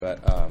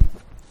But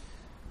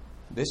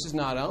this is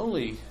not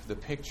only the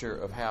picture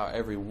of how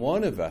every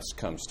one of us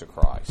comes to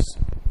Christ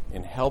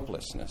in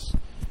helplessness,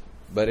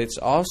 but it's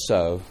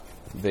also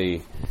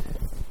the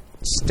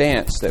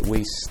stance that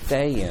we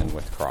stay in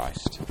with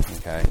Christ.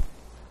 Okay?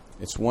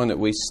 It's one that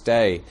we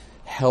stay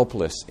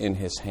helpless in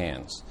His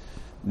hands,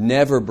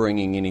 never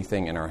bringing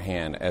anything in our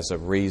hand as a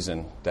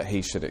reason that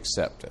He should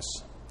accept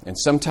us. And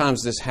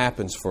sometimes this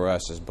happens for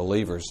us as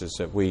believers, is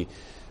that we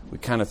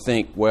kind of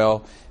think,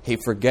 well, He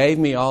forgave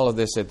me all of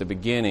this at the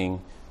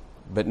beginning,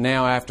 but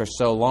now after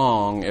so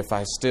long, if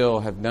I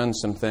still have done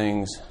some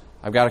things,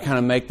 I've got to kind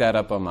of make that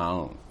up on my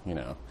own, you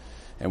know.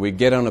 And we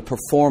get on a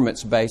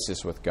performance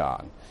basis with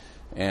God.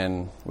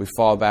 And we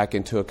fall back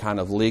into a kind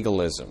of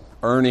legalism,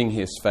 earning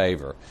His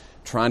favor,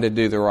 trying to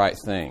do the right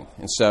thing.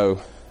 And so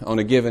on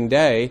a given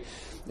day,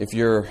 if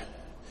you're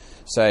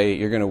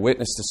going to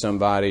witness to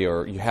somebody,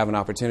 or you have an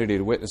opportunity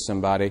to witness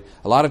somebody,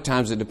 a lot of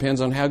times it depends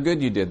on how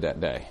good you did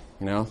that day.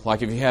 You know,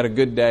 like if you had a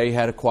good day, you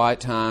had a quiet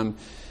time,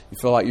 you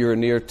feel like you were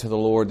near to the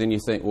Lord, then you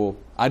think, well,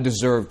 I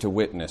deserve to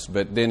witness.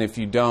 But then if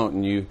you don't,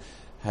 and you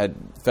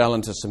fell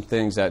into some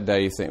things that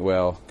day, you think,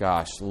 well,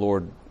 gosh, the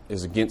Lord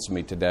is against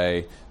me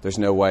today. There's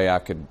no way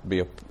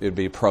it'd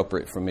be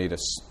appropriate for me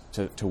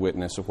to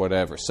witness or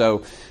whatever.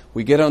 So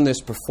we get on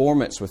this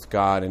performance with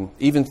God and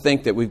even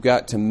think that we've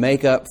got to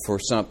make up for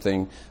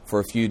something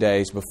for a few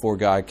days before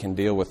God can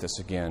deal with us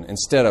again.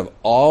 Instead of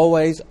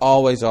always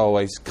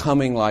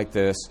coming like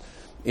this,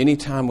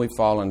 anytime we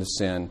fall into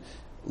sin,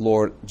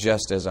 Lord,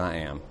 just as I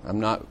am. I'm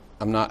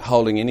not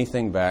holding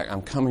anything back.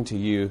 I'm coming to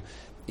You,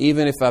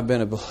 even if I've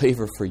been a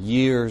believer for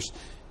years,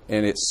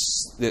 and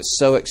it's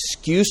so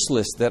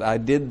excuseless that I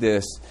did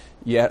this,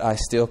 yet I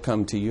still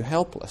come to You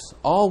helpless.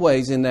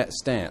 Always in that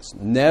stance.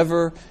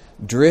 Never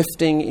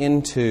drifting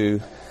into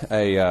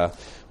a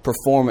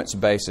performance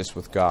basis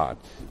with God.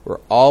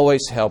 We're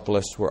always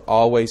helpless. We're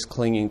always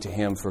clinging to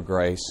Him for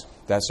grace.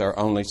 That's our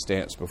only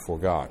stance before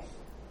God.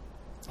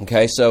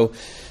 Okay, so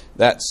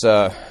that's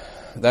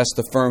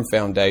the firm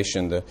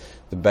foundation, the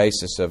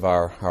basis of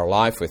our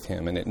life with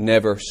Him, and it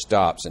never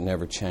stops, it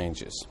never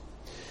changes.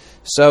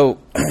 So,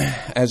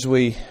 as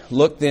we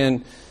look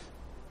then,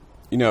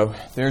 you know,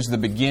 there's the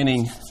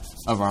beginning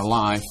of our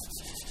life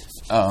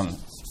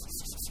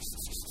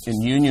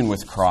in union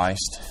with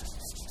Christ.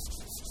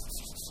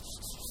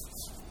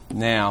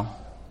 Now,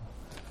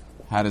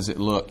 how does it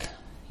look?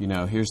 You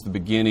know, here's the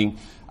beginning.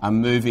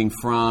 I'm moving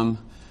from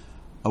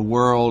a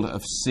world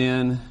of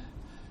sin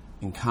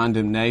and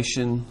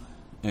condemnation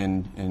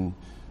and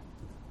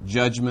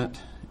judgment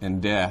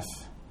and death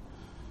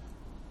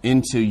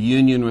into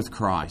union with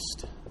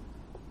Christ,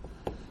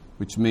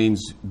 which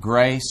means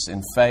grace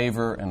and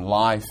favor and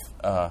life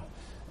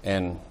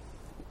and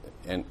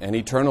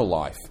eternal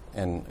life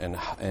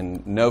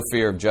and no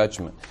fear of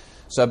judgment.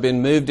 So I've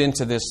been moved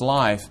into this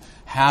life.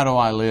 How do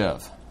I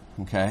live?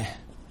 Okay?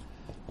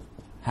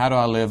 How do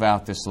I live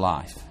out this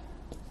life?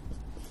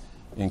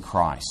 In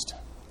Christ,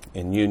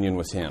 in union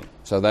with Him.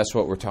 So that's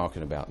what we're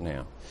talking about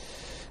now.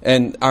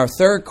 And our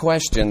third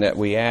question that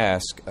we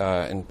ask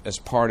as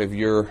part of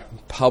your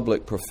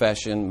public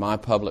profession, my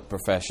public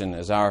profession,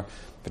 as our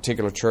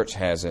particular church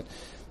has it,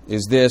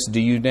 is this: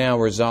 do you now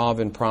resolve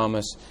and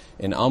promise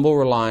in humble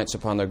reliance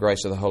upon the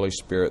grace of the Holy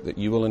Spirit that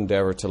you will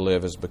endeavor to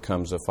live as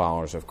becomes the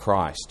followers of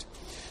Christ?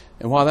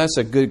 And while that's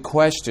a good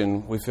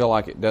question, we feel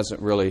like it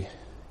doesn't really,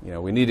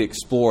 we need to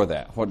explore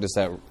that. What does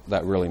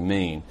that really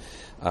mean?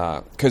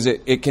 Because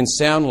it can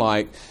sound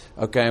like,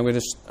 okay, I'm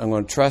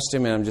going to trust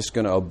Him and I'm just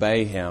going to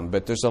obey Him.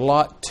 But there's a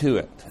lot to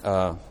it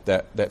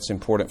that's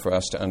important for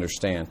us to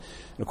understand.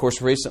 And of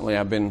course, recently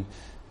I've been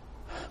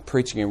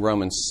preaching in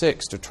Romans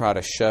 6 to try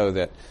to show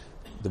that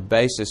the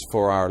basis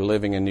for our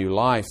living a new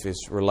life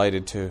is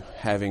related to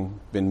having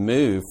been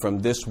moved from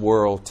this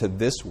world to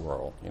this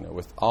world,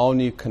 with all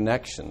new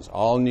connections,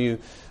 all new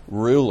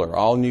ruler,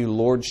 all new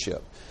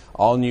lordship,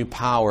 all new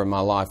power in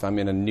my life. I'm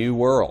in a new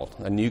world,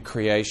 a new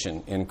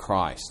creation in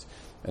Christ.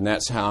 And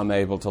that's how I'm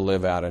able to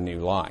live out a new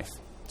life.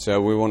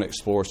 So we want to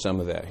explore some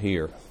of that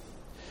here.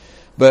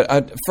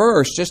 But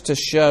first, just to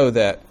show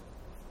that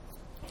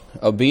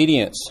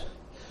obedience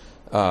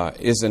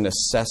is a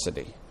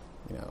necessity.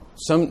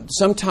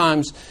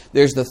 Sometimes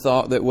there's the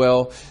thought that,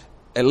 well,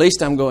 at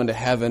least I'm going to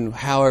heaven.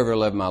 However I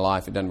live my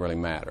life, it doesn't really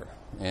matter.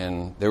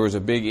 And there was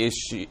a big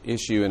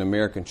issue in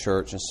American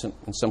church, and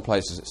in some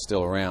places it's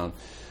still around,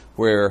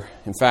 where,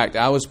 in fact,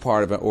 I was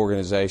part of an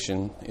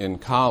organization in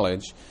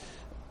college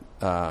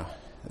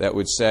that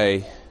would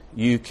say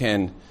you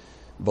can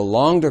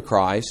belong to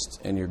Christ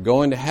and you're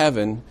going to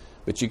heaven,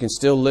 but you can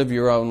still live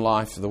your own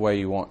life the way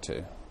you want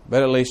to.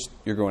 But at least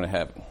you're going to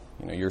heaven.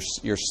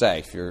 You're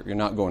safe. You're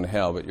not going to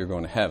hell, but you're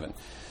going to heaven.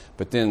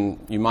 But then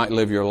you might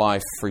live your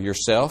life for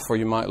yourself, or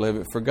you might live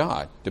it for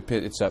God.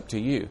 It's up to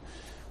you.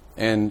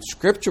 And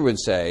Scripture would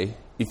say,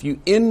 if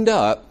you end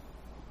up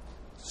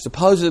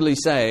supposedly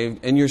saved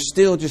and you're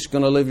still just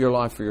going to live your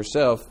life for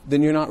yourself,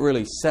 then you're not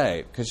really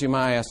saved. Because you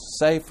might ask,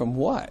 saved from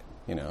what?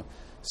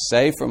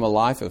 Saved from a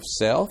life of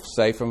self?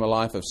 Saved from a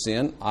life of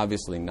sin?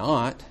 Obviously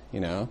not.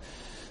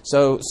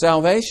 So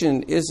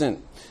salvation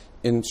isn't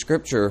in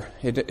Scripture,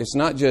 it's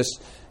not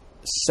just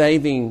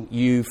saving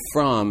you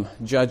from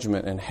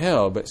judgment and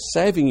hell, but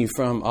saving you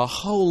from a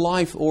whole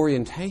life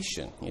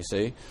orientation, you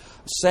see.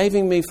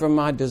 Saving me from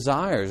my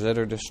desires that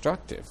are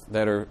destructive,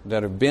 that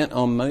are bent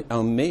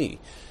on me,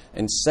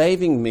 and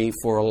saving me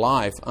for a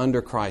life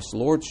under Christ's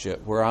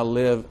lordship where I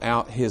live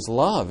out His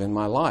love in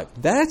my life.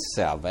 That's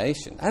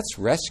salvation. That's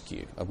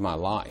rescue of my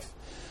life.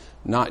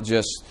 Not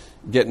just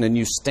getting a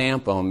new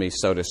stamp on me,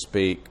 so to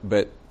speak,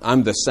 but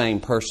I'm the same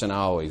person I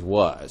always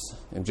was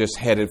and just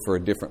headed for a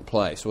different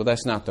place. Well,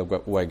 that's not the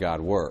way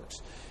God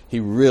works. He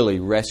really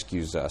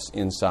rescues us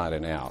inside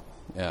and out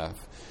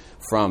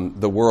from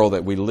the world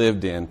that we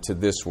lived in to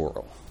this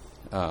world.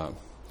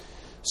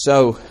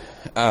 So,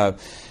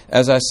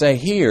 as I say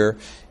here,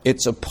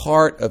 it's a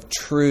part of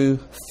true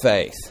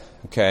faith,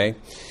 okay?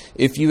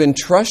 If you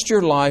entrust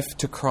your life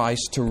to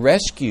Christ to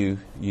rescue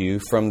you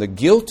from the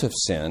guilt of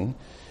sin,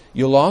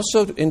 you'll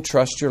also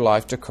entrust your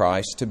life to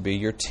Christ to be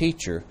your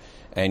teacher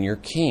and your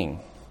king.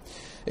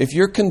 If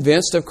you're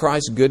convinced of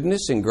Christ's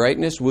goodness and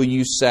greatness, will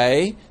you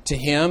say to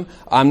Him,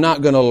 I'm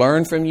not going to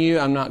learn from you,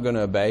 I'm not going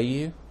to obey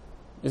you?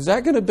 Is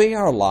that going to be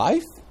our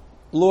life?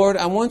 Lord,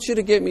 I want you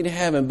to get me to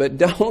heaven, but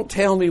don't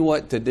tell me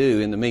what to do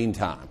in the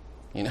meantime.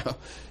 You know,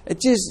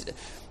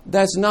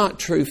 that's not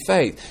true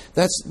faith.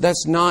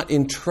 That's not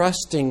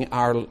entrusting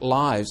our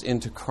lives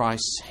into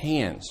Christ's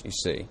hands, you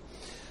see.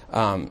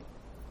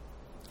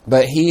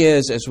 But He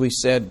is, as we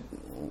said,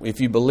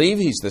 if you believe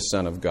He's the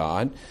Son of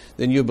God,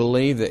 then you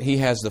believe that He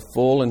has the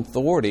full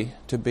authority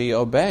to be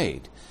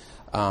obeyed.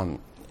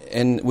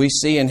 And we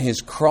see in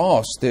His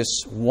cross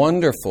this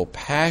wonderful,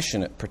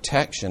 passionate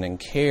protection and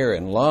care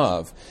and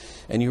love.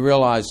 And you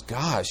realize,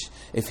 gosh,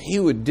 if He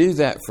would do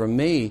that for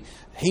me,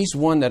 He's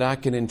one that I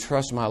can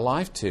entrust my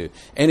life to.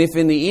 And if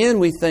in the end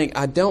we think,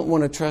 I don't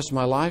want to trust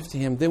my life to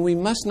Him, then we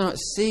must not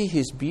see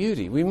His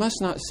beauty. We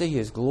must not see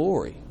His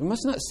glory. We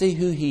must not see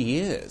who He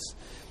is.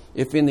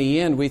 If in the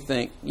end we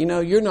think,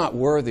 you're not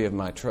worthy of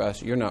my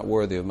trust, you're not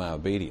worthy of my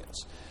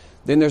obedience,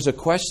 then there's a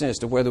question as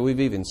to whether we've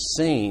even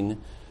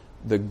seen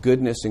the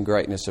goodness and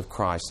greatness of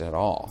Christ at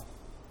all.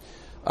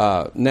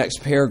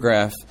 Next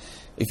paragraph,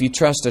 if you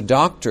trust a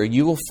doctor,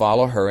 you will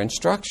follow her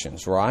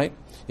instructions, right?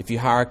 If you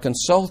hire a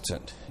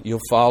consultant, you'll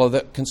follow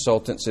the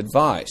consultant's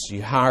advice.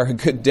 You hire a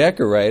good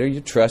decorator,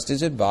 you trust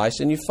his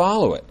advice and you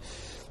follow it.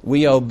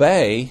 We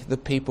obey the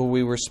people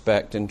we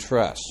respect and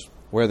trust,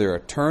 whether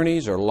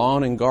attorneys or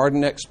lawn and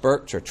garden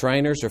experts or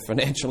trainers or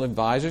financial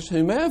advisors,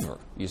 whomever,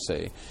 you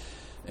see.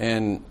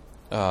 And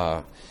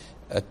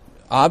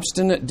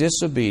obstinate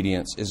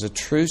disobedience is a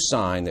true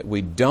sign that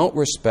we don't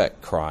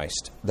respect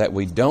Christ, that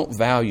we don't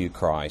value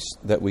Christ,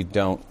 that we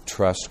don't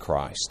trust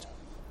Christ.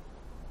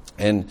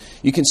 And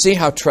you can see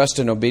how trust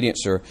and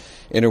obedience are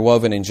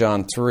interwoven in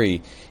John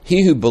 3.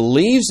 He who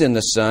believes in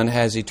the Son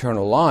has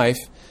eternal life,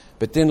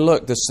 but then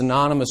look, the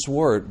synonymous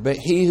word, but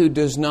he who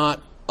does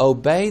not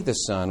obey the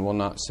Son will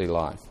not see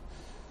life.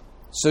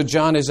 So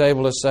John is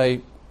able to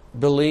say,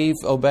 believe,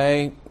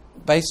 obey,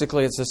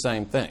 basically it's the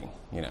same thing,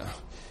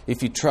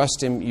 If you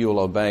trust Him, you will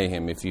obey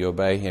Him. If you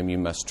obey Him, you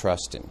must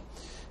trust Him.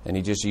 And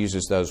he just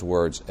uses those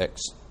words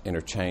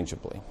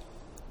interchangeably.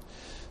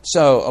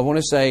 So I want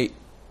to say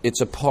it's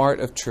a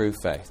part of true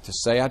faith. To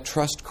say I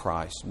trust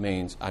Christ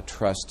means I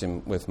trust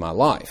Him with my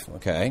life,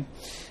 okay?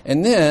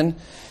 And then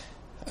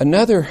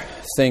another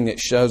thing that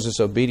shows us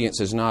obedience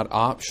is not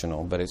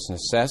optional, but it's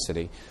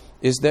necessity,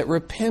 is that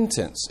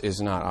repentance is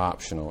not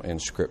optional in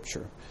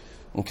Scripture.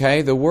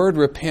 Okay? The word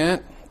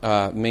repent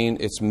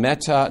it's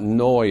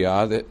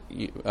metanoia, that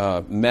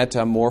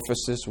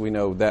metamorphosis. We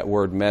know that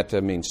word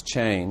meta means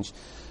change,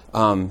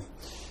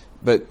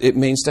 but it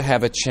means to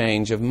have a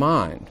change of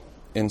mind,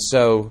 and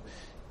so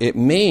it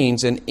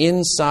means an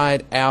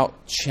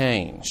inside-out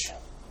change.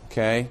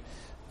 Okay,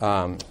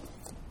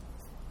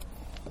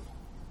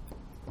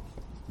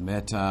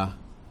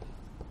 metanoia.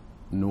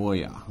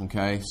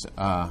 Okay,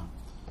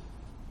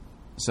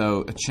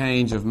 so a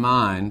change of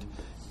mind.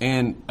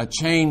 And a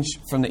change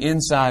from the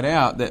inside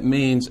out, that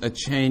means a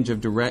change of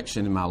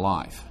direction in my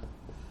life.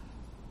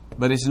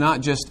 But it's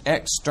not just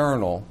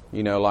external,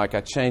 like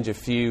I change a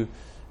few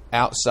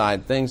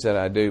outside things that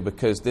I do,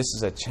 because this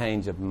is a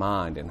change of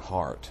mind and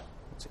heart.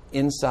 It's an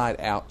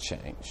inside-out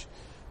change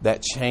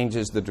that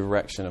changes the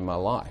direction of my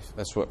life.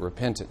 That's what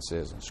repentance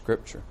is in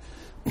Scripture.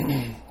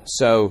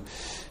 So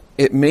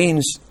it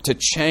means to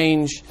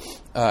change.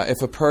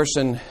 If a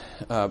person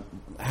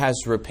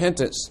has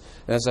repentance,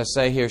 as I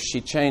say here,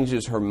 she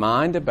changes her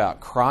mind about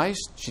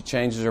Christ, she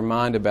changes her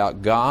mind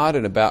about God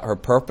and about her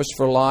purpose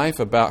for life,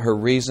 about her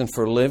reason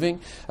for living,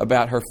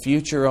 about her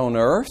future on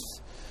earth,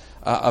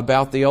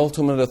 about the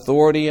ultimate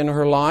authority in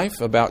her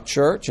life, about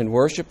church and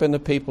worship and the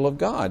people of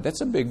God.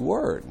 That's a big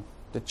word.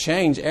 To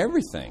change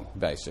everything,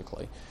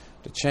 basically.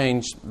 To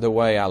change the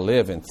way I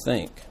live and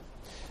think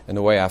and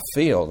the way I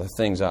feel, the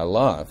things I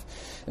love.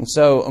 And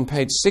so on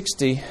page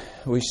 60,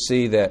 we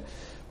see that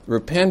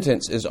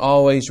repentance is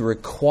always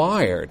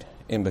required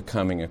in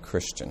becoming a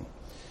Christian.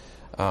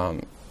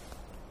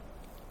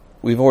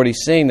 we've already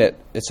seen that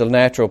it's a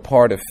natural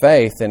part of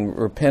faith, and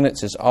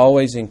repentance is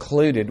always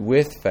included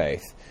with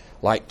faith,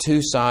 like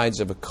two sides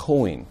of a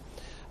coin.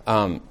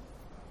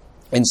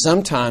 And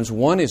sometimes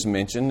one is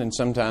mentioned and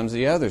sometimes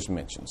the other is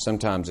mentioned.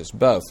 Sometimes it's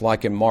both.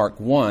 Like in Mark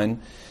 1,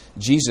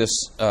 this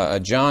is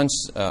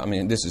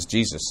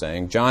Jesus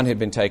saying, John had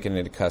been taken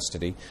into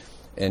custody,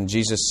 and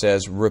Jesus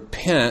says,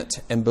 repent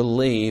and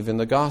believe in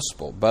the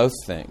gospel, both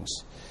things.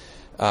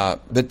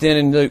 But then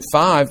in Luke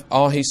 5,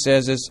 all he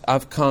says is,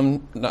 I've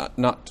come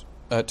not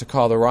to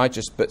call the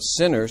righteous, but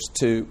sinners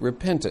to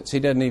repentance. He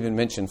doesn't even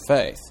mention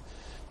faith.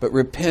 But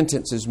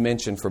repentance is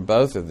mentioned for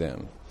both of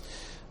them.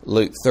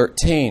 Luke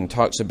 13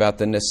 talks about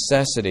the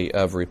necessity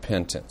of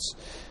repentance.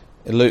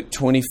 In Luke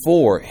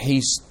 24,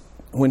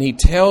 when he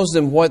tells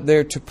them what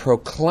they're to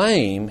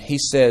proclaim, he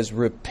says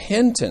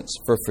repentance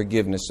for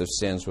forgiveness of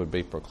sins would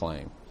be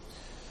proclaimed.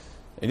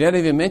 He doesn't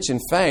even mention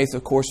faith.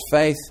 Of course,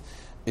 faith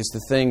is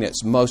the thing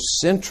that's most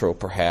central,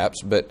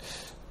 perhaps,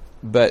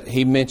 but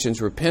he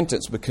mentions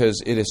repentance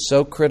because it is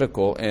so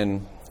critical,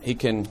 and he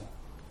can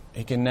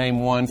name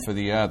one for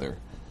the other.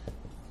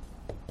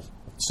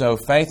 So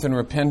faith and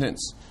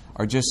repentance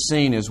are just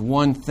seen as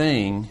one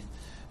thing,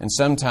 and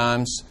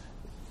sometimes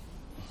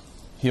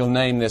he'll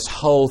name this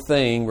whole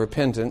thing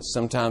repentance.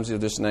 Sometimes he'll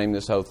just name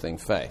this whole thing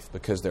faith,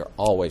 because they're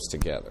always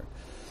together.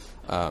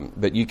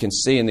 But you can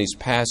see in these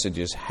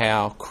passages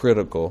how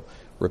critical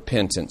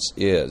repentance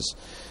is.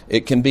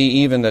 It can be,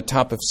 even the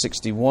top of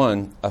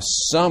 61, a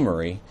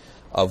summary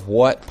of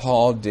what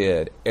Paul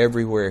did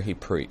everywhere he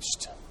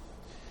preached.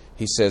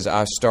 He says,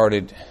 I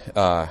started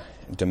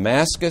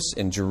Damascus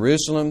and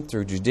Jerusalem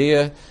through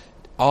Judea,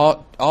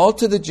 all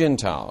to the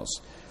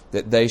Gentiles,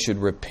 that they should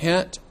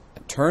repent,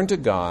 turn to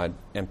God,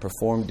 and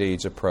perform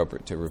deeds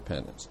appropriate to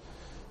repentance.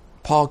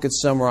 Paul could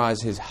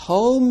summarize his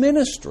whole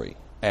ministry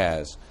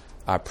as,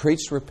 I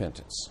preached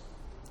repentance,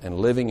 and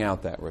living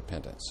out that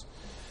repentance.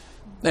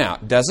 Now,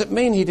 doesn't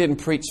mean he didn't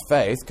preach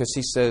faith, because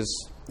he says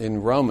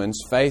in Romans,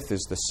 faith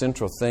is the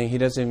central thing. He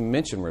doesn't even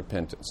mention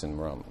repentance in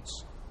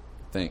Romans.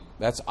 I think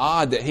that's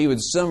odd that he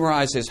would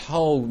summarize his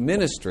whole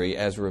ministry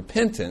as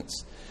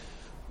repentance,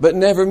 but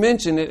never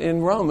mention it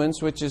in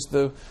Romans, which is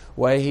the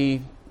way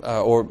he,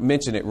 or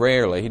mention it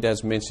rarely. He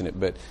does mention it,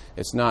 but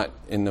it's not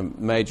in the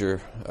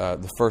major,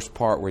 the first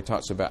part where he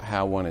talks about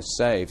how one is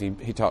saved.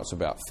 He talks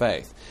about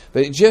faith.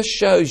 But it just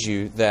shows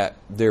you that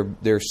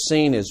they're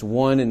seen as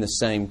one and the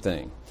same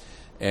thing.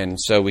 And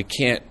so we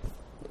can't,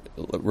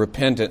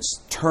 repentance,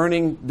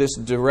 turning this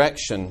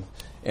direction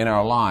in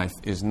our life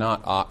is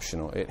not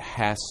optional. It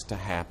has to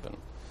happen.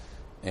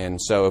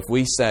 And so if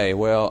we say,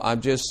 well,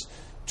 I'm just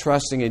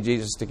trusting in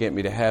Jesus to get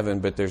me to heaven,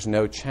 but there's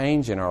no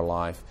change in our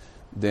life,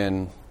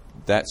 then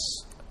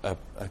that's a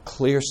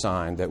clear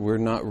sign that we're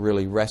not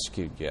really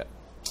rescued yet,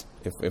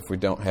 if we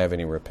don't have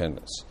any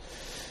repentance.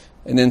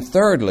 And then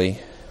thirdly,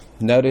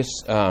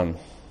 notice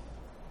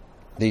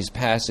these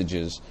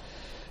passages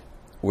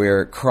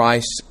where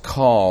Christ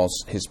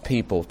calls his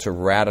people to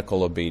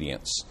radical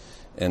obedience,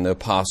 and the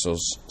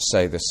apostles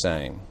say the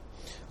same.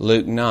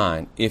 Luke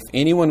 9, if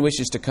anyone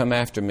wishes to come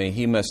after me,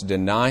 he must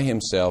deny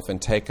himself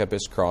and take up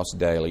his cross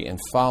daily and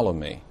follow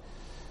me.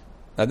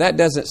 Now that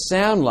doesn't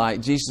sound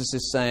like Jesus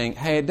is saying,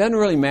 hey, it doesn't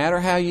really matter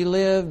how you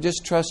live,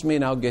 just trust me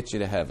and I'll get you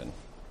to heaven.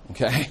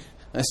 Okay?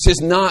 That's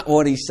just not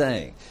what he's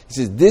saying. He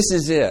says, this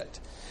is it.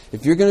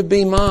 If you're going to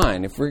be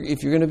mine, if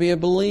you're going to be a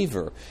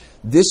believer,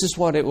 this is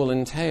what it will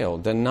entail.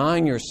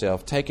 Denying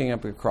yourself, taking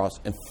up your cross,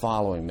 and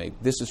following me.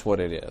 This is what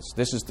it is.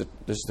 This is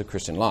the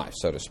Christian life,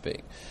 so to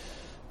speak.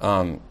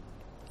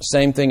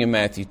 Same thing in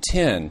Matthew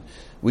 10.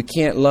 We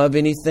can't love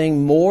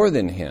anything more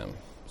than him.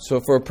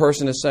 So for a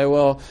person to say,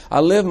 well,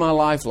 I live my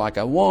life like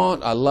I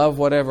want, I love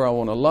whatever I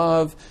want to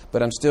love,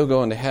 but I'm still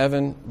going to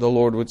heaven, the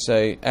Lord would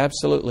say,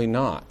 absolutely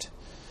not.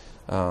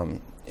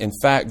 In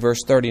fact, verse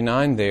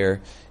 39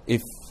 there,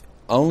 if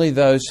only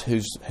those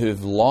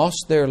who've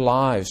lost their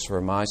lives for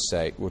my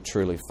sake will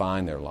truly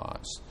find their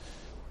lives.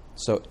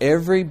 So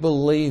every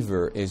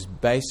believer is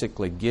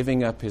basically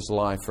giving up his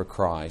life for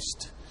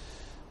Christ,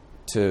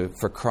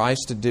 for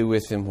Christ to do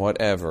with him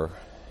whatever,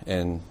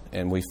 and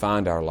we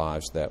find our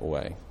lives that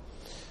way.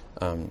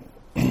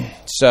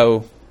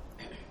 So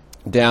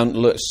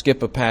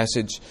skip a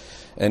passage,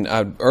 and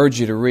I'd urge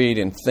you to read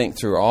and think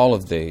through all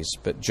of these.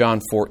 But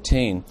John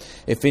 14,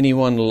 if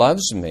anyone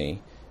loves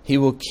me, he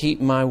will keep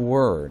my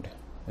word,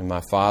 and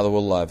my Father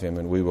will love him,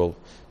 and we will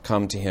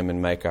come to him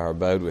and make our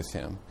abode with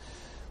him.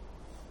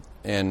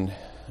 And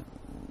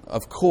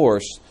of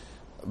course,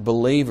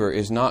 believer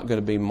is not going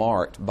to be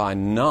marked by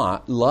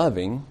not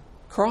loving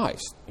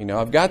Christ.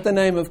 I've got the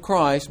name of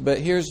Christ, but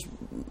I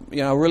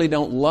really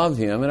don't love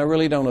him and I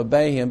really don't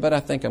obey him, but I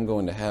think I'm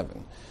going to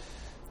heaven.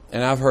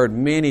 And I've heard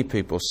many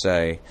people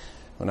say,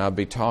 when I'll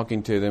be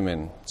talking to them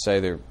and say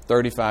they're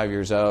 35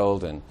 years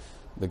old, and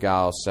the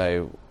guy will say,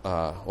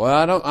 well,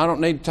 I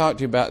don't need to talk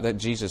to you about that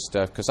Jesus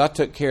stuff, because I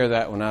took care of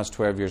that when I was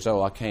 12 years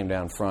old. I came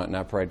down front and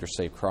I prayed to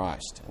receive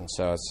Christ. And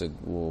so I said,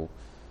 well,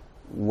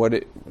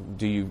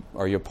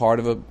 Are you a part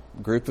of a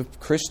group of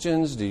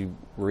Christians? Do you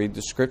read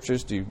the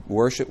scriptures? Do you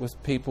worship with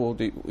people?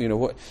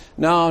 What?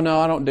 No,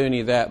 I don't do any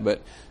of that.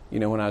 But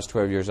when I was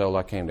 12 years old,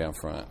 I came down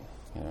front.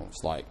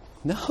 It's like,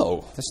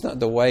 no, that's not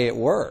the way it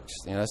works.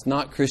 That's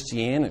not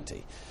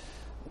Christianity.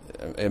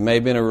 It may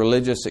have been a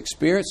religious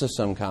experience of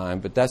some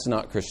kind, but that's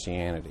not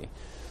Christianity.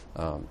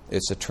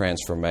 It's a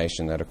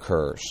transformation that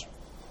occurs.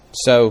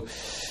 So,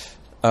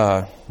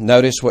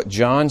 notice what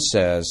John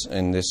says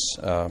in this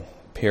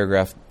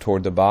paragraph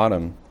toward the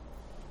bottom.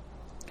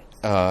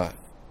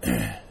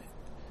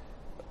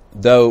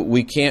 Though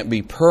we can't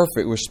be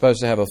perfect, we're supposed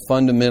to have a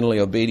fundamentally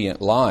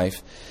obedient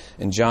life.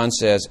 And John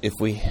says, if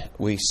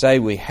we say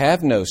we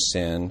have no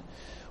sin,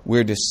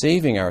 we're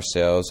deceiving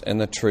ourselves and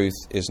the truth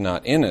is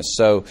not in us.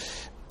 So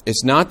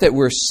it's not that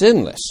we're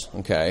sinless,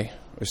 okay?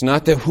 It's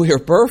not that we are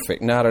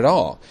perfect, not at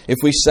all. If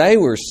we say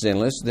we're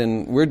sinless,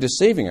 then we're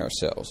deceiving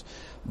ourselves.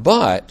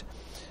 But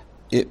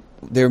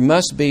there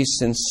must be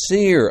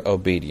sincere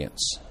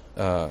obedience.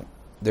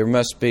 There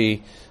must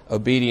be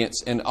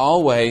obedience, and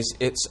always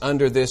it's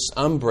under this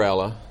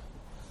umbrella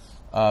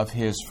of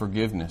His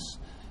forgiveness.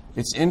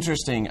 It's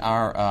interesting,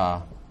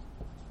 and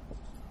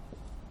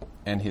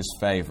His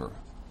favor.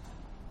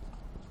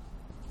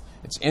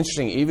 It's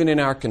interesting, even in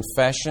our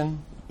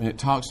confession, when it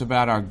talks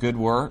about our good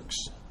works,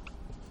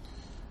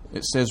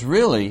 it says,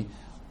 really,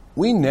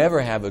 we never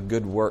have a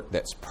good work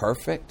that's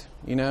perfect,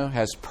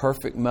 has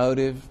perfect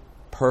motive,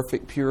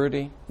 perfect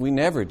purity. We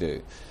never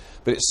do.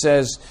 But it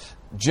says,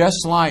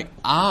 just like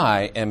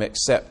I am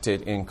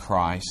accepted in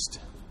Christ,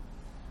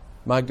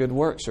 my good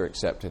works are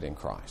accepted in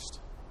Christ.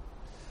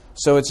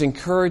 So it's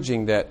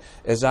encouraging that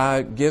as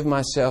I give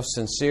myself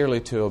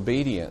sincerely to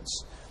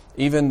obedience,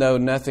 even though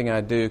nothing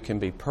I do can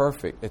be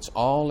perfect, it's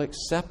all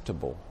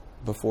acceptable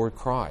before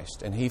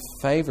Christ. And He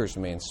favors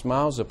me and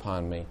smiles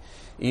upon me,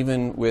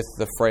 even with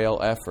the frail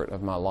effort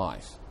of my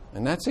life.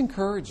 And that's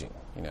encouraging,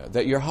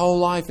 that your whole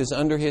life is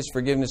under His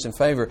forgiveness and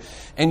favor.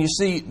 And you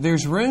see,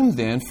 there's room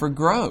then for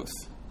growth.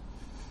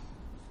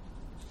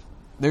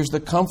 There's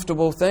the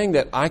comfortable thing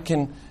that I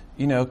can,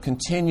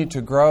 continue to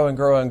grow and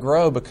grow and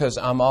grow because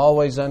I'm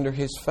always under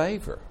His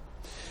favor.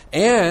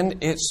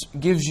 And it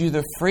gives you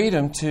the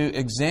freedom to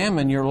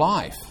examine your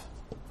life.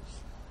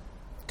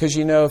 Because,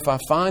 if I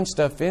find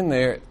stuff in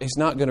there, He's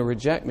not going to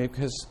reject me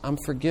because I'm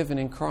forgiven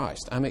in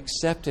Christ. I'm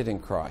accepted in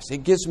Christ.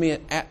 It gives me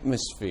an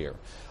atmosphere,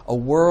 a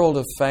world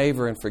of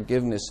favor and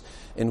forgiveness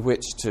in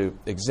which to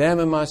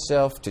examine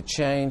myself, to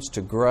change,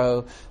 to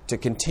grow, to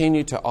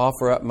continue to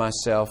offer up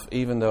myself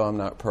even though I'm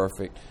not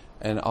perfect.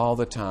 And all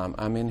the time,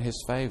 I'm in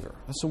His favor.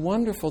 That's a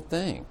wonderful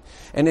thing.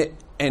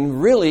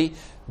 And really,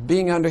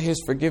 being under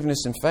His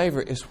forgiveness and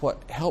favor is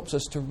what helps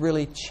us to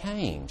really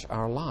change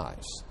our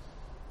lives.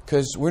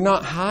 Because we're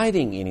not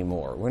hiding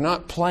anymore. We're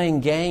not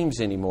playing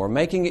games anymore,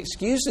 making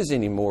excuses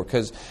anymore,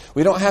 because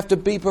we don't have to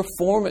be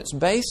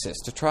performance-basis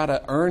to try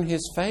to earn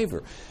His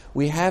favor.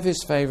 We have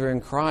His favor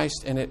in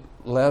Christ, and it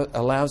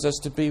allows us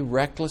to be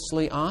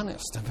recklessly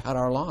honest about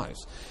our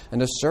lives and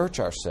to search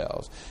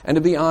ourselves and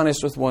to be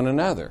honest with one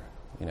another.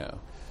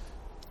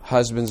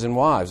 Husbands and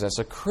wives, that's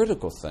a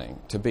critical thing,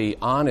 to be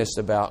honest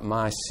about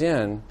my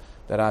sin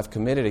that I've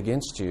committed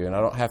against you, and I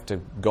don't have to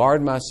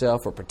guard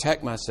myself or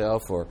protect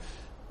myself or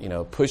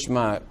push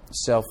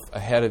myself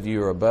ahead of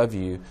you or above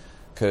you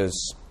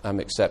because I'm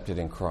accepted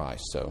in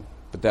Christ.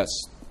 But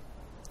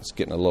it's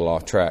getting a little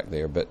off track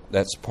there, but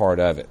that's part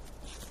of it.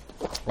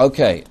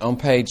 Okay, on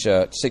page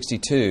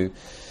 62,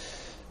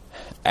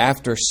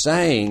 after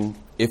saying,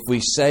 if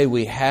we say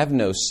we have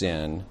no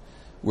sin,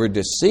 we're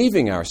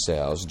deceiving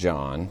ourselves,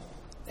 John,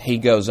 he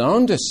goes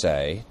on to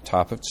say,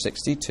 top of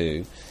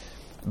 62,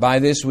 by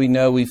this we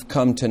know we've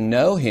come to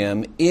know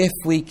Him if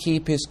we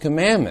keep His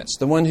commandments.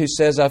 The one who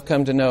says I've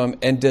come to know Him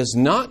and does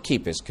not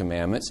keep His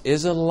commandments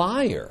is a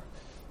liar,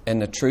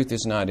 and the truth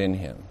is not in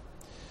him.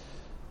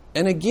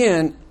 And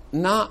again,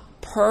 not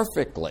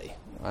perfectly.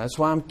 That's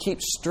why I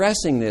keep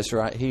stressing this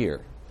right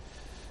here.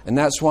 And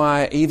that's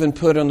why I even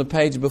put on the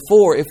page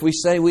before, if we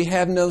say we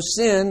have no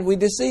sin, we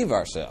deceive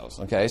ourselves.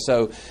 Okay,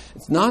 so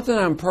it's not that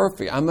I'm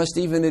perfect. I must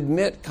even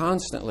admit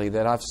constantly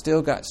that I've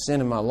still got sin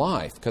in my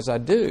life, because I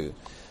do.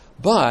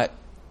 But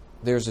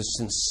there's a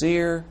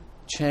sincere,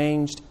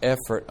 changed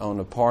effort on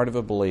the part of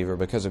a believer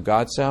because of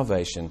God's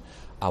salvation.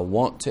 I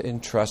want to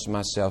entrust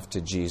myself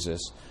to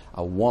Jesus.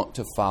 I want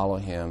to follow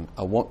Him.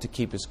 I want to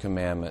keep His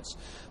commandments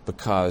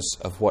because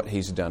of what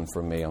He's done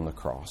for me on the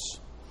cross.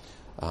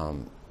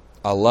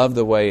 I love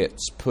the way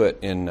it's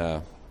put in,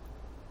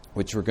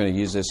 which we're going to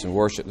use this in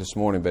worship this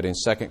morning, but in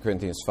 2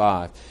 Corinthians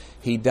 5,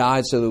 He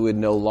died so that we would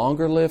no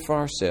longer live for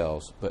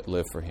ourselves, but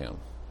live for Him.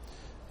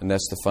 And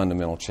that's the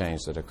fundamental change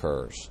that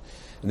occurs.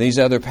 And these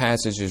other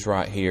passages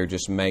right here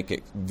just make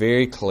it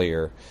very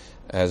clear,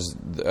 as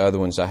the other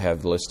ones I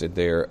have listed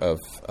there, of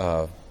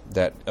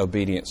that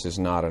obedience is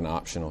not an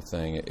optional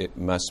thing. It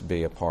must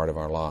be a part of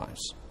our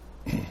lives.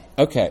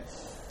 Okay.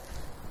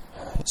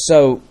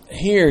 So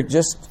here,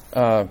 just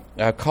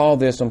I call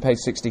this on page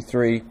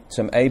 63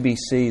 some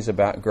ABCs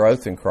about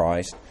growth in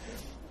Christ.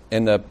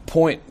 And the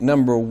point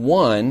number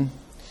one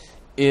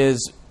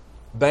is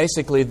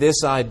basically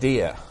this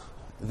idea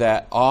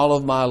that all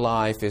of my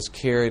life is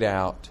carried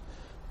out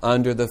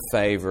under the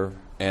favor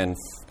and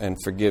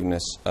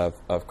forgiveness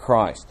of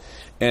Christ.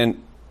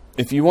 And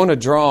if you want to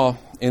draw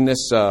in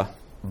this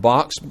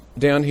box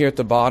down here at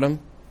the bottom,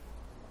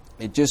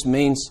 it just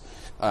means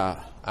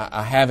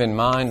I have in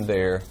mind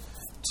there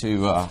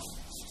to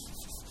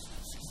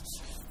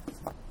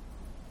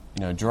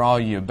draw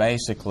you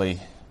basically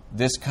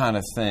this kind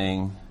of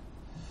thing,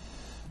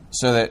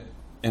 so that,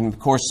 and of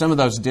course some of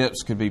those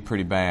dips could be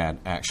pretty bad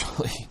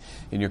actually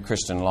in your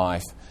Christian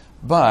life,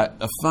 but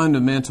a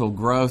fundamental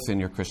growth in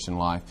your Christian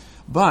life.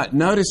 But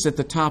notice at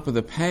the top of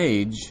the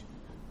page,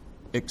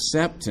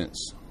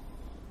 acceptance.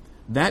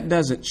 That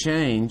doesn't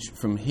change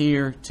from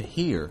here to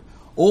here,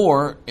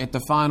 or at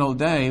the final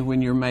day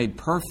when you're made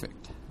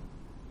perfect.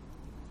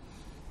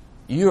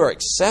 You are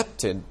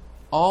accepted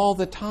all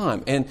the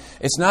time. And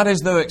it's not as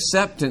though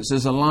acceptance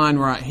is a line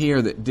right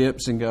here that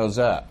dips and goes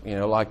up,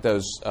 like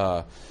those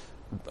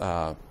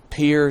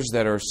piers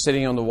that are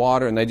sitting on the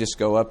water and they just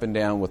go up and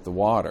down with the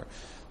water.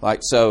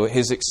 So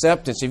his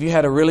acceptance, if you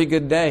had a really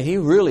good day, he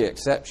really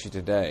accepts you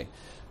today.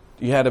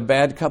 You had a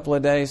bad couple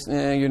of days,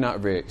 you're not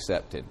very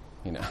accepted.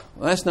 Well,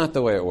 that's not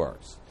the way it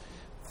works.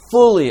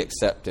 Fully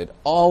accepted,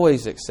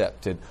 always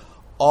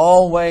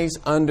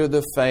under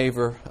the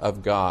favor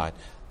of God.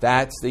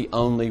 That's the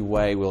only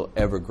way we'll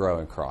ever grow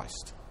in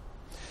Christ.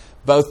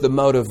 Both the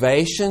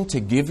motivation to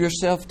give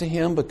yourself to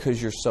Him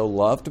because you're so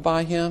loved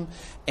by Him,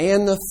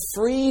 and the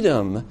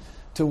freedom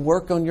to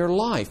work on your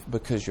life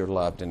because you're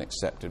loved and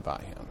accepted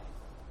by Him.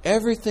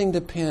 Everything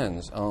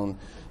depends on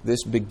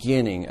this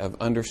beginning of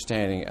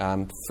understanding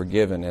I'm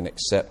forgiven and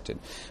accepted.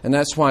 And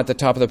that's why at the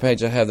top of the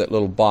page I have that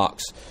little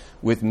box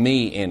with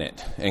me in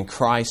it and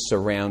Christ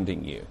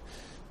surrounding you.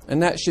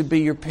 And that should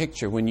be your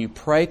picture. When you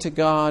pray to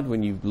God,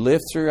 when you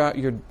live throughout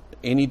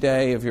any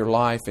day of your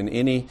life and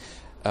any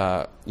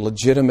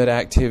legitimate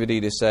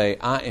activity, to say,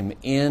 I am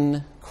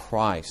in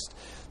Christ.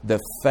 The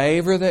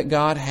favor that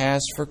God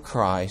has for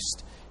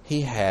Christ,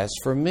 He has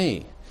for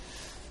me.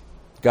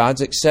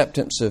 God's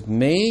acceptance of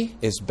me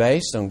is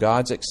based on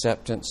God's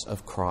acceptance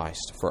of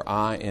Christ, for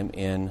I am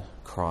in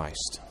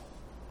Christ.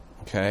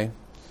 Okay?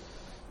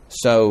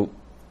 So,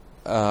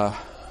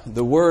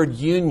 the word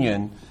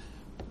union,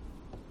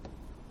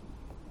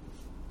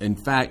 in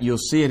fact, you'll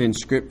see it in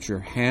Scripture.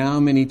 How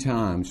many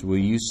times will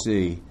you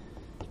see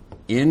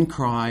in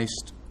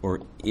Christ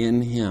or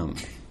in Him?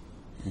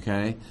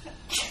 Okay?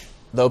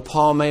 Though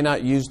Paul may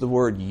not use the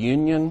word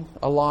union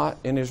a lot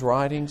in his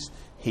writings,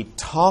 he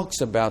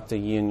talks about the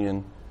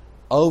union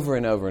over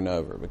and over and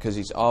over, because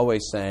he's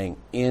always saying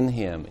in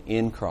Him,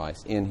 in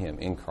Christ, in Him,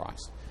 in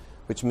Christ.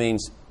 Which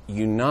means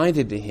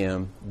united to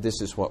Him,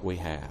 this is what we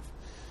have.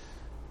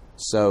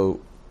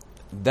 So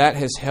that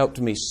has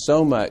helped me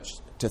so much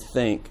to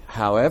think,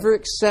 however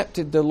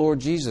accepted the Lord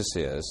Jesus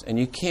is, and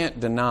you can't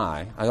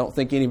deny, I don't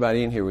think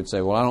anybody in here would say,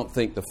 well, I don't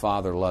think the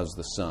Father loves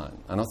the Son.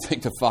 I don't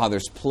think the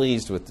Father's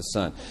pleased with the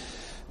Son.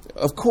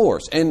 Of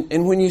course.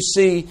 And when you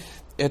see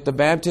at the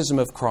baptism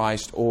of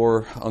Christ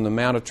or on the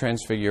Mount of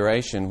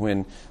Transfiguration,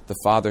 when the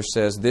Father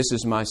says, this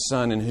is my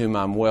Son in whom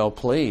I'm well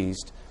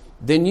pleased,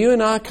 then you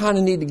and I kind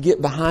of need to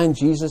get behind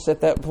Jesus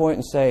at that point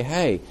and say,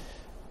 hey,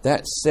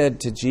 that's said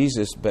to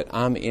Jesus, but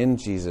I'm in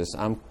Jesus.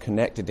 I'm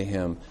connected to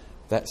Him.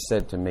 That's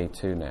said to me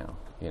too now.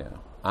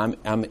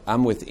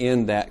 I'm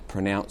within that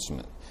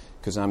pronouncement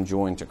because I'm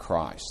joined to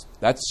Christ.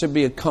 That should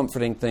be a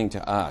comforting thing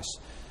to us,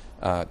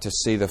 to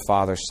see the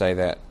Father say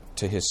that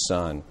to His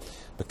Son,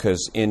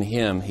 because in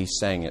Him He's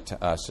saying it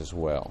to us as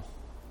well.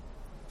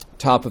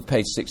 Top of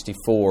page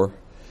 64.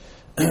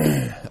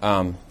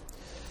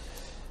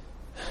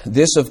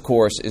 This, of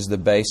course, is the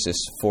basis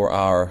for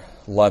our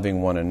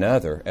loving one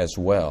another as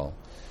well.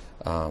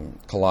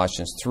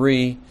 Colossians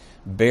 3,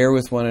 bear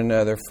with one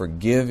another,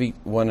 forgive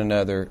one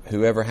another.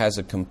 Whoever has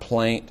a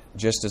complaint,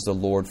 just as the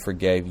Lord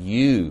forgave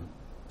you,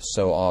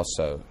 so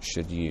also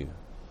should you.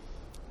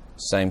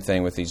 Same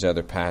thing with these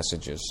other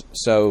passages.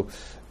 So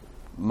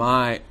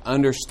my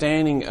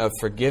understanding of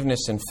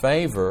forgiveness and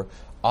favor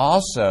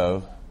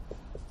also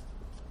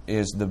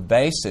is the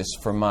basis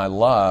for my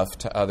love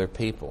to other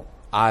people.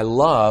 I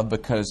love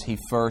because He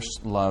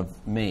first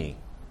loved me.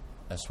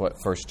 That's what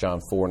 1 John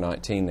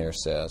 4:19 there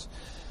says.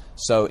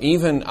 So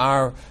even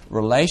our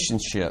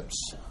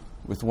relationships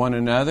with one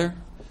another,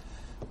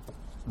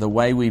 the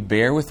way we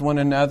bear with one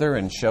another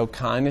and show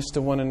kindness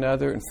to one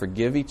another and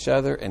forgive each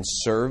other and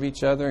serve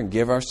each other and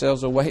give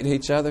ourselves away to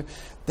each other,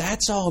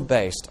 that's all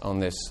based on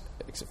this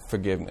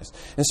forgiveness.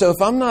 And so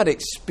if I'm not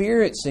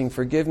experiencing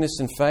forgiveness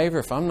and favor,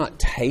 if I'm not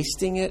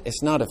tasting it,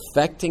 it's not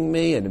affecting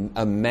me and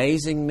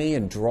amazing me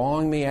and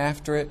drawing me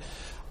after it,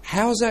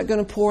 how is that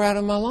going to pour out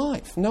of my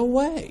life? No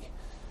way.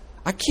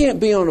 I can't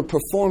be on a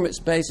performance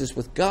basis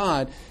with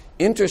God.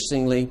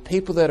 Interestingly,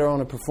 people that are on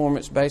a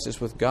performance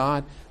basis with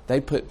God, they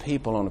put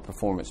people on a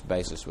performance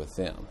basis with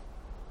them.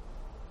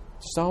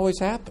 It just always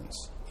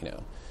happens.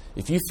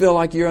 If you feel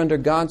like you're under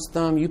God's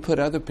thumb, you put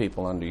other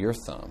people under your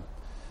thumb.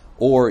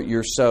 Or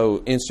you're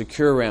so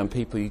insecure around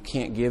people you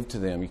can't give to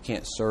them, you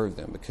can't serve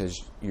them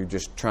because you're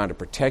just trying to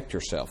protect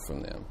yourself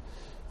from them.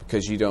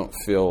 because you don't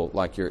feel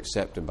like you're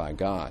accepted by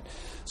God.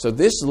 So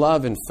this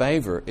love and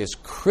favor is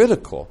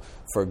critical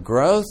for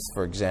growth,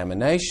 for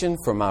examination,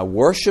 for my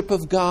worship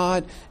of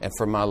God, and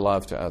for my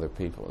love to other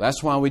people.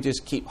 That's why we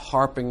just keep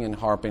harping and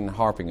harping and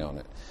harping on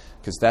it,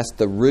 because that's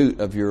the root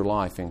of your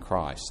life in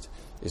Christ,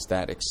 is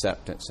that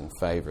acceptance and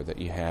favor that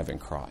you have in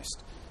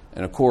Christ.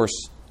 And of course,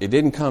 it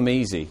didn't come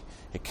easy.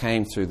 It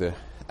came through the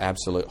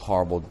absolute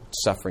horrible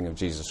suffering of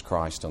Jesus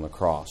Christ on the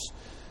cross.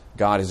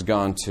 God has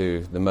gone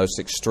to the most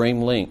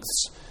extreme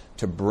lengths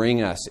to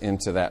bring us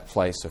into that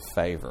place of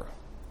favor.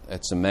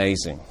 It's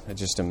amazing.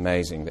 It's just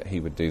amazing that He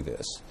would do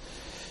this.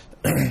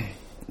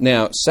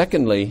 Now,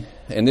 secondly,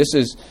 and this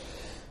is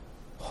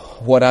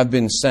what I've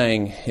been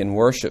saying in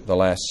worship the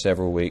last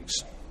several weeks,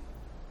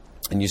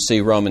 and you see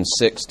Romans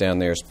 6 down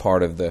there as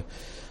part of the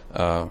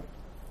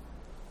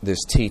this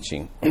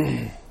teaching.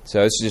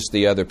 So it's just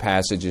the other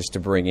passages to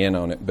bring in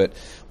on it. But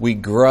we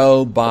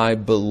grow by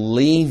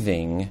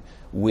believing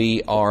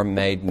we are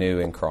made new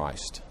in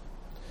Christ.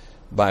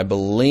 By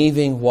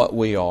believing what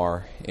we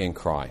are in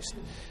Christ.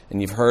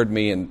 And you've heard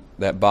me in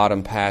that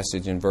bottom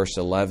passage in verse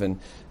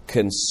 11,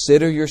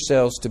 consider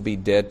yourselves to be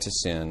dead to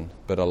sin,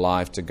 but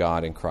alive to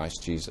God in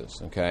Christ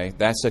Jesus. Okay?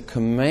 That's a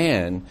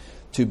command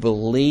to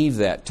believe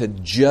that, to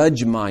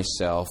judge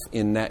myself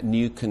in that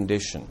new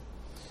condition.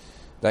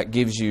 That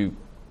gives you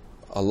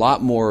a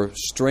lot more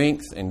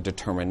strength and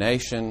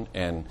determination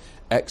and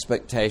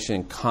expectation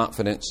and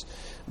confidence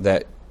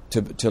that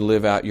to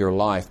live out your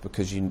life,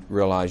 because you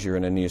realize you're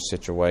in a new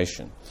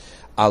situation.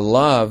 I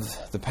love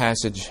the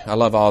passage. I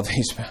love all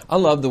these. I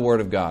love the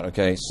Word of God,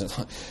 okay? So,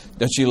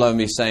 don't you love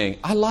me saying,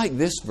 I like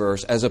this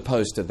verse as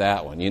opposed to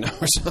that one,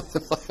 or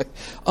something like,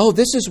 oh,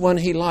 this is one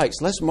he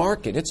likes. Let's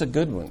mark it. It's a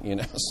good one,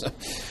 So,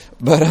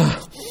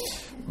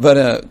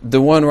 but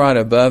the one right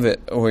above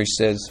it where he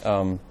says,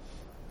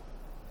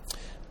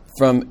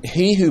 from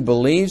he who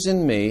believes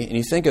in me, and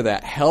you think of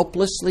that,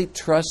 helplessly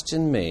trusts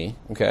in me,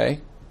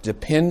 okay,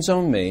 depends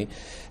on me,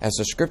 as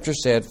the Scripture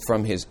said,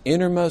 from his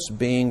innermost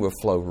being will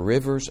flow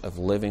rivers of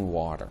living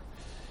water.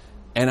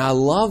 And I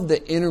love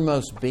the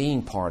innermost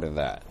being part of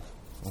that,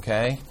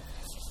 okay?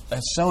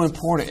 That's so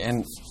important.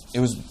 And it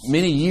was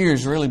many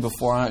years really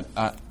before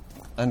I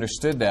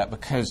understood that,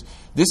 because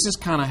this is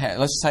kind of,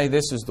 let's say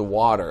this is the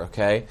water,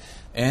 okay?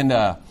 And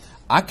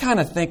I kind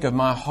of think of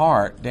my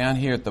heart down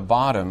here at the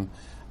bottom,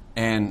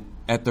 and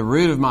at the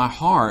root of my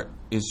heart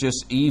is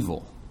just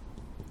evil.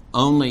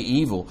 Only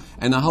evil.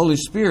 And the Holy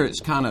Spirit's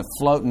kind of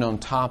floating on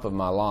top of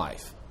my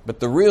life. But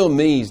the real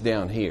me's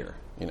down here,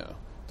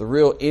 The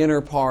real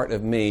inner part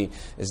of me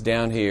is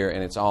down here,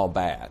 and it's all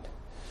bad.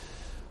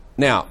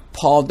 Now,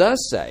 Paul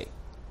does say,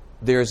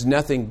 there is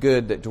nothing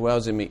good that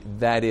dwells in me,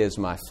 that is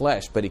my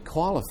flesh. But he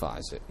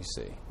qualifies it, you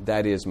see.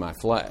 That is my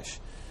flesh.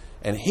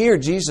 And here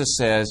Jesus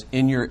says,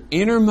 in your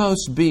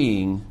innermost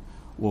being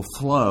will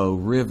flow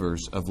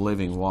rivers of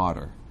living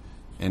water.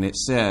 And it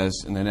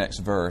says in the next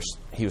verse,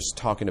 he was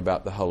talking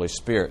about the Holy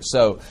Spirit.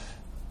 So,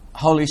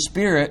 Holy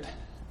Spirit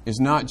is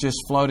not just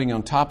floating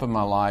on top of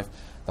my life.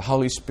 The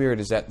Holy Spirit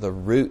is at the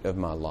root of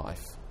my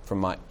life. From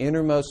my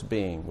innermost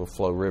being will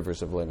flow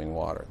rivers of living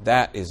water.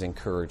 That is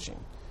encouraging.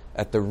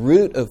 At the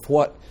root of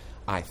what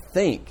I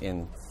think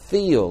and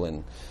feel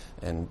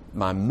and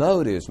my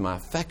motives, my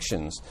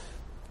affections,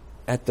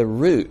 at the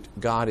root,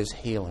 God is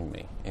healing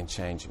me and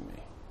changing me.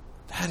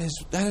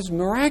 That is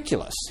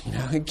miraculous.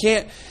 It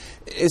can't.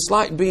 It's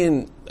like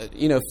being,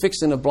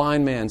 fixing a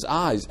blind man's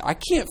eyes. I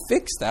can't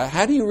fix that.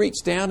 How do you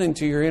reach down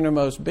into your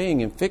innermost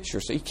being and fix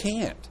yourself? You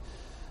can't.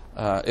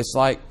 It's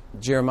like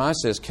Jeremiah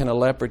says, can a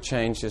leopard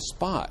change his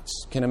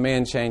spots? Can a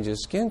man change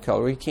his skin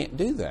color? He can't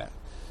do that.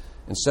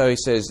 And so he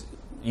says,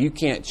 you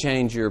can't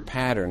change your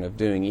pattern of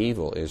doing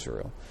evil,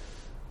 Israel.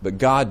 But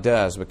God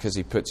does, because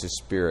He puts His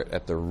Spirit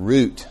at the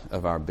root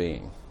of our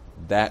being.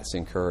 That's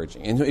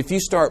encouraging. And if you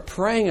start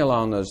praying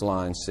along those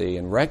lines,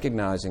 and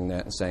recognizing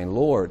that and saying,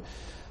 Lord,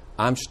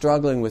 I'm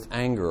struggling with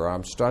anger, or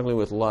I'm struggling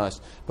with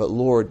lust, but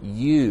Lord,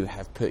 You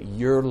have put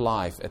Your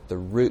life at the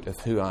root of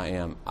who I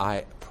am.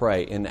 I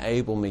pray,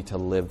 enable me to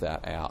live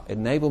that out.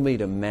 Enable me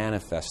to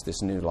manifest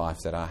this new life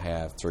that I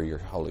have through Your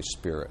Holy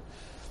Spirit.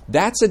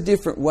 That's a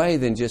different way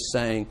than just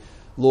saying,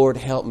 Lord,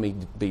 help me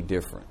be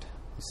different.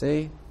 You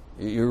see?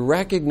 You're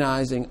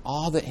recognizing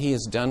all that He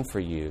has done for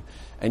you,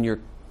 and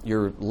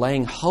you're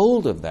laying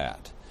hold of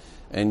that,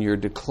 and you're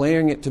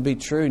declaring it to be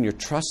true, and you're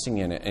trusting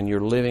in it, and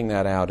you're living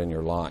that out in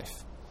your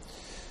life.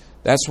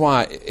 That's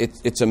why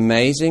it's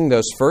amazing,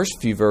 those first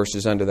few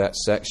verses under that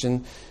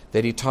section,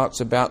 that he talks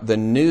about the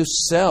new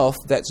self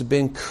that's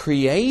been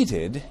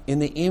created in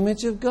the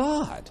image of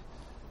God.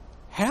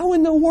 How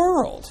in the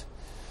world?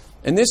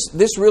 And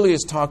this really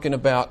is talking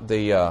about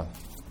the,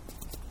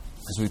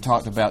 as we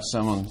talked about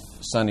some on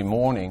Sunday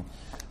morning,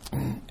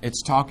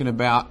 it's talking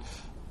about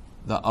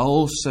the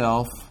old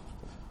self,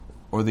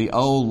 or the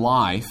old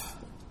life,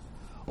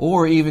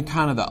 or even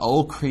kind of the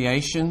old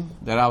creation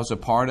that I was a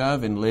part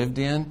of and lived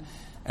in.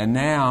 And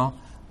now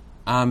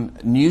I'm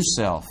new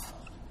self.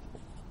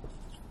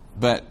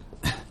 But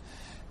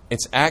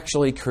it's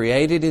actually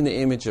created in the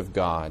image of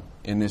God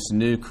in this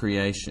new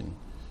creation.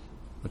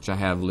 which I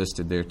have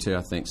listed there too,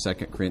 I think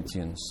 2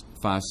 Corinthians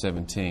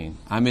 5:17.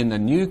 I'm in the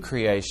new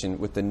creation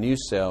with the new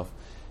self.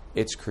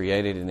 It's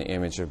created in the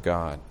image of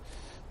God.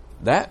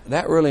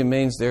 That really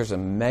means there's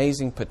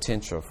amazing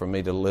potential for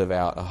me to live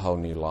out a whole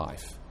new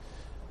life.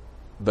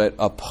 But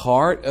a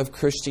part of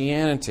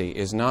Christianity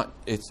is not,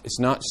 it's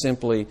not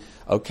simply,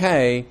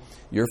 okay,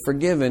 you're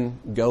forgiven,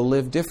 go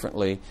live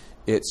differently.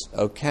 It's,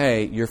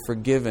 okay, you're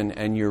forgiven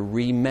and you're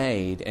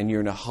remade and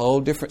you're in a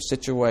whole different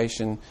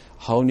situation,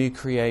 whole new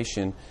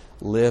creation.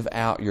 Live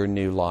out your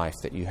new life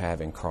that you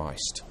have in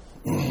Christ.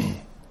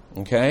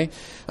 Okay?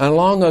 And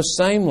along those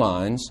same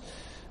lines,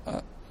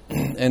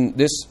 and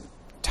this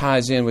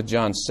ties in with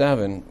John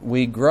 7,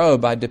 we grow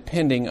by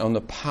depending on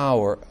the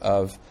power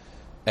of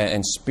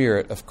and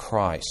Spirit of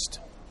Christ.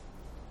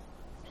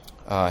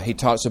 He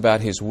talks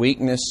about his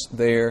weakness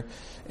there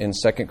in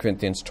 2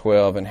 Corinthians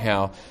 12 and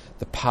how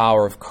the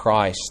power of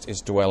Christ is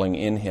dwelling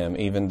in him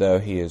even though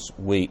he is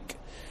weak.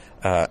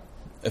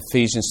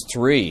 Ephesians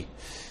 3,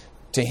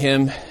 to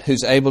him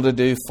who's able to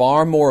do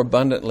far more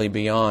abundantly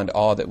beyond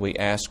all that we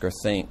ask or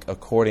think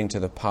according to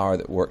the power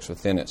that works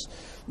within us.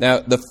 Now,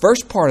 the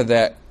first part of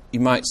that, you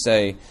might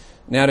say,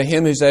 now to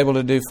him who's able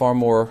to do far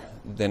more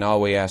than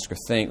all we ask or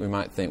think, we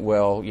might think,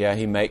 well, yeah,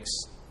 he makes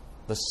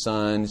the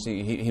suns,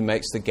 he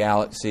makes the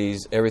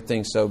galaxies,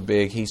 everything's so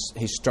big, he's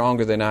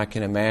stronger than I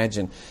can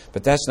imagine.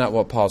 But that's not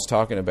what Paul's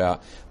talking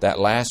about. That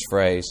last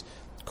phrase,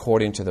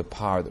 according to the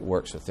power that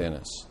works within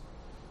us.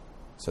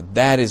 So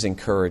that is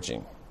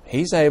encouraging.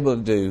 He's able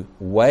to do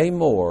way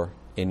more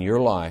in your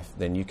life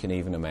than you can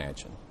even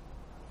imagine.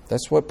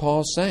 That's what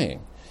Paul's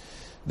saying.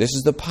 This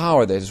is the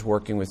power that is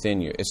working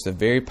within you. It's the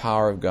very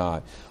power of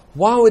God.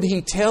 Why would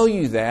he tell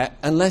you that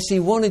unless he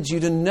wanted you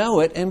to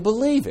know it and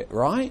believe it,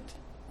 right?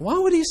 Why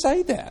would he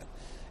say that?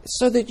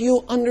 So that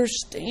you'll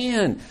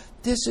understand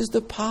this is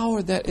the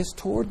power that is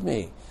toward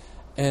me.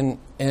 And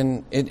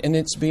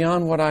it's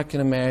beyond what I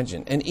can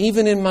imagine. And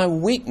even in my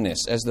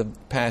weakness, as the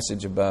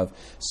passage above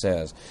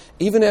says,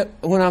 even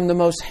when I'm the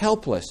most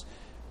helpless,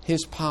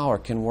 his power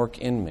can work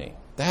in me.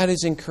 That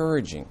is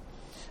encouraging.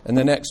 And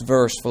the next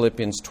verse,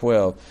 Philippians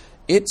 12,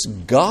 it's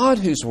God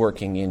who's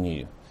working in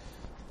you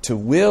to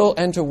will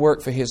and to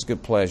work for his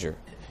good pleasure.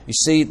 You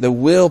see, the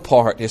will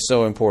part is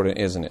so important,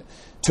 isn't it?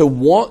 To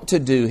want to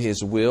do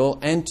his will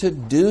and to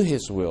do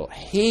his will.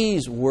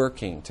 He's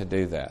working to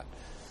do that.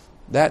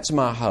 That's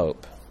my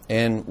hope.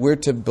 And we're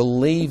to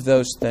believe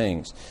those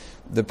things.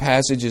 The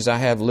passages I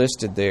have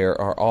listed there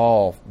are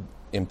all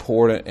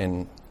important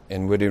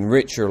and would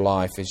enrich your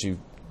life as you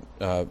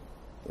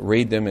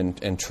read them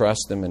and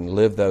trust them and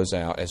live those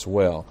out as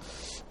well.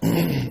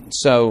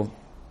 So,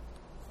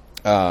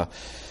 to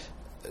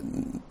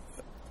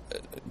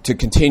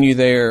continue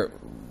there,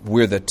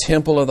 we're the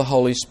temple of the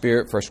Holy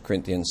Spirit, 1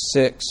 Corinthians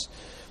 6,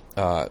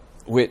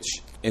 which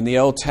in the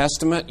Old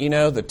Testament,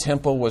 the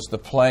temple was the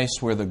place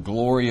where the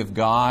glory of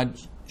God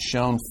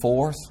shone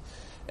forth.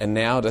 And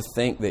now to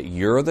think that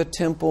you're the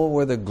temple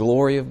where the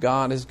glory of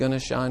God is going to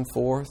shine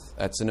forth,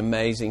 that's an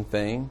amazing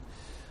thing,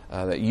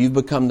 that you've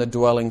become the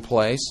dwelling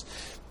place.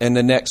 And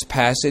the next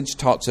passage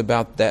talks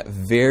about that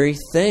very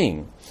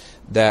thing,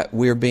 that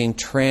we're being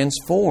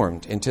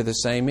transformed into the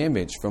same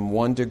image from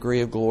one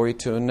degree of glory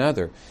to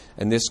another.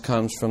 And this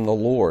comes from the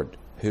Lord,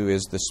 who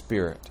is the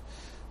Spirit.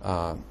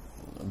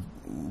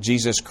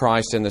 Jesus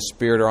Christ and the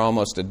Spirit are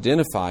almost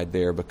identified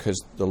there because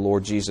the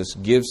Lord Jesus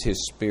gives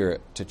His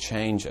Spirit to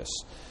change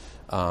us.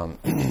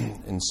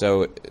 And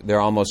so they're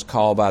almost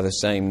called by the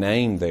same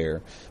name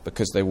there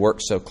because they work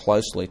so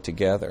closely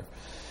together.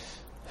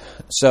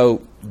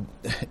 So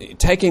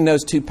taking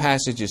those two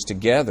passages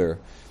together,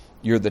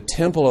 you're the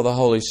temple of the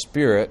Holy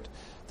Spirit.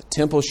 The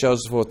temple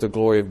shows forth the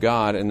glory of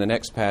God. In the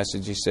next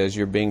passage, he says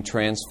you're being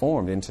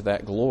transformed into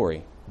that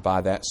glory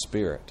by that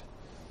Spirit.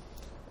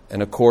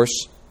 And of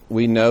course,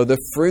 we know the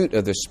fruit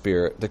of the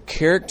Spirit, the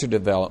character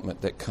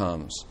development that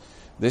comes.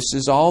 This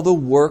is all the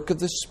work of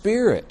the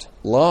Spirit.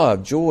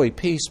 Love, joy,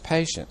 peace,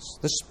 patience.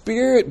 The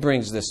Spirit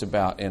brings this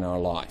about in our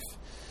life.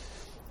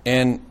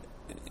 And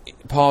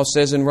Paul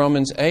says in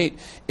Romans 8,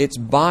 it's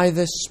by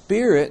the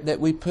Spirit that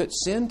we put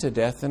sin to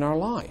death in our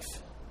life.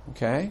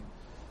 Okay?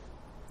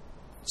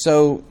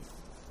 So,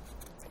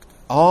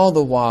 all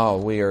the while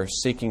we are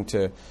seeking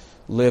to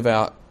live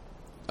out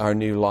our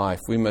new life,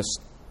 we must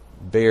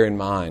bear in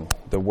mind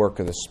the work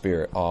of the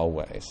Spirit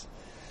always.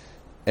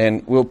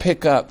 And we'll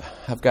pick up,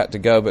 I've got to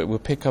go, but we'll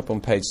pick up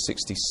on page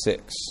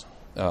 66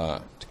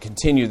 to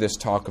continue this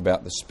talk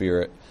about the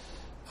Spirit.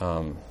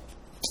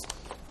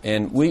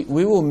 And we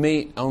will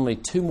meet only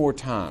 2 more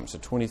times, the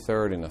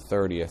 23rd and the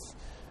 30th.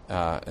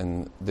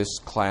 And this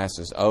class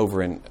is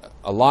over. And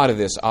a lot of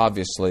this,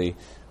 obviously,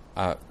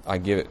 I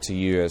give it to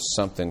you as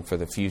something for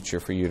the future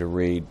for you to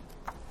read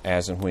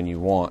as and when you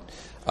want.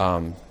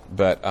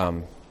 But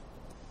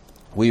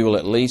we will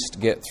at least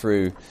get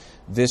through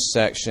this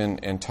section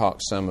and talk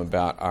some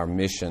about our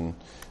mission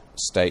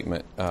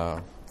statement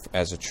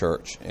as a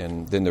church.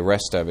 And then the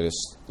rest of it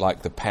is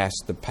like the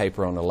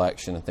paper on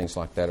election and things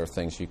like that are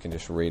things you can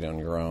just read on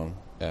your own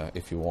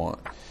if you want.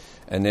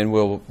 And then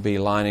we'll be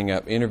lining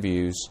up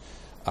interviews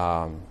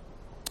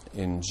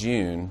in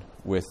June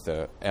with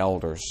the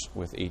elders,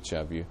 with each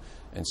of you,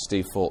 and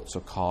Steve Fultz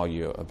will call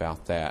you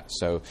about that.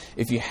 So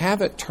if you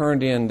haven't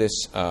turned in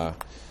this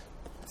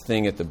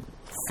thing at the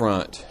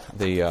front,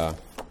 the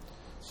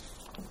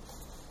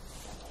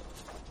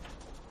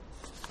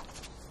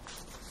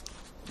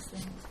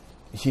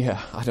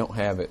yeah, I don't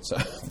have it. So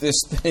this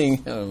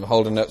thing, I'm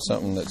holding up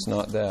something that's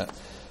not that.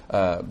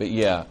 But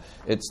yeah,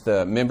 it's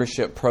the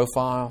membership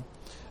profile.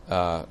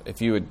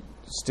 If you would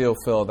still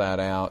fill that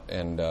out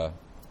and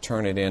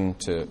turn it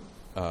into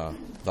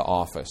the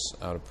office,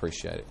 I would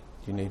appreciate it.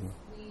 Do you need me?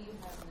 We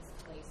have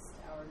misplaced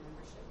our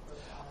membership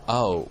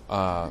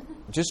profile.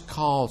 Just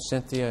call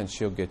Cynthia and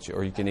she'll get you,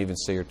 or you can even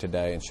see her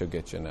today and she'll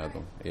get you another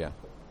one. Yeah,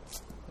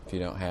 if you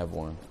don't have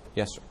one.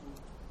 Yes, sir.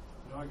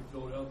 I can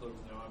fill it out though.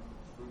 Now I'm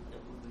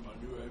putting my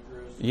new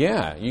address.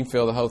 Yeah, you can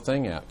fill the whole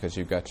thing out because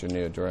you've got your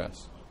new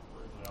address.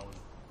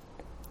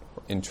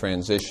 In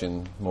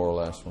transition, more or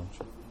less.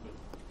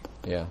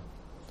 Yeah.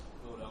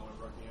 Fill it out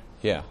whenever I can.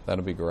 Yeah,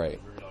 that'll be great. Is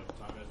there like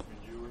time that's been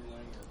due or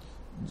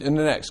anything? In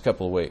the next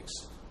couple of weeks,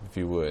 if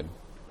you would.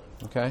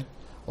 Okay?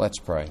 Let's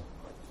pray.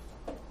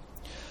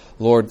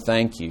 Lord,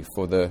 thank you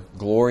for the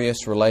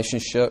glorious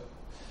relationship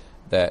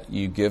that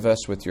you give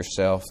us with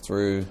yourself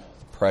through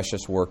the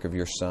precious work of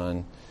your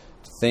Son.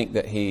 To think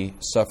that He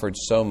suffered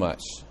so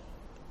much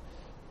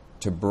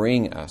to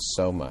bring us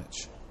so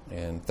much.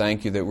 And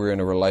thank you that we're in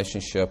a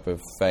relationship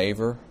of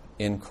favor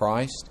in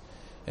Christ.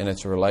 And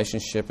it's a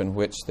relationship in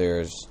which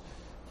there's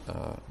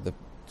the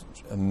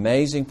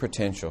amazing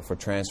potential for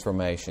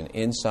transformation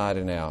inside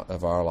and out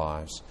of our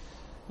lives.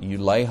 You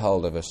lay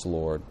hold of us,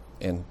 Lord,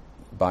 and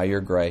by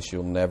your grace,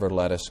 you'll never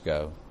let us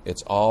go.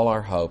 It's all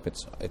our hope.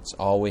 It's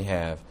all we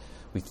have.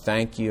 We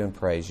thank you and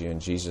praise you in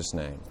Jesus'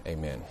 name.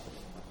 Amen.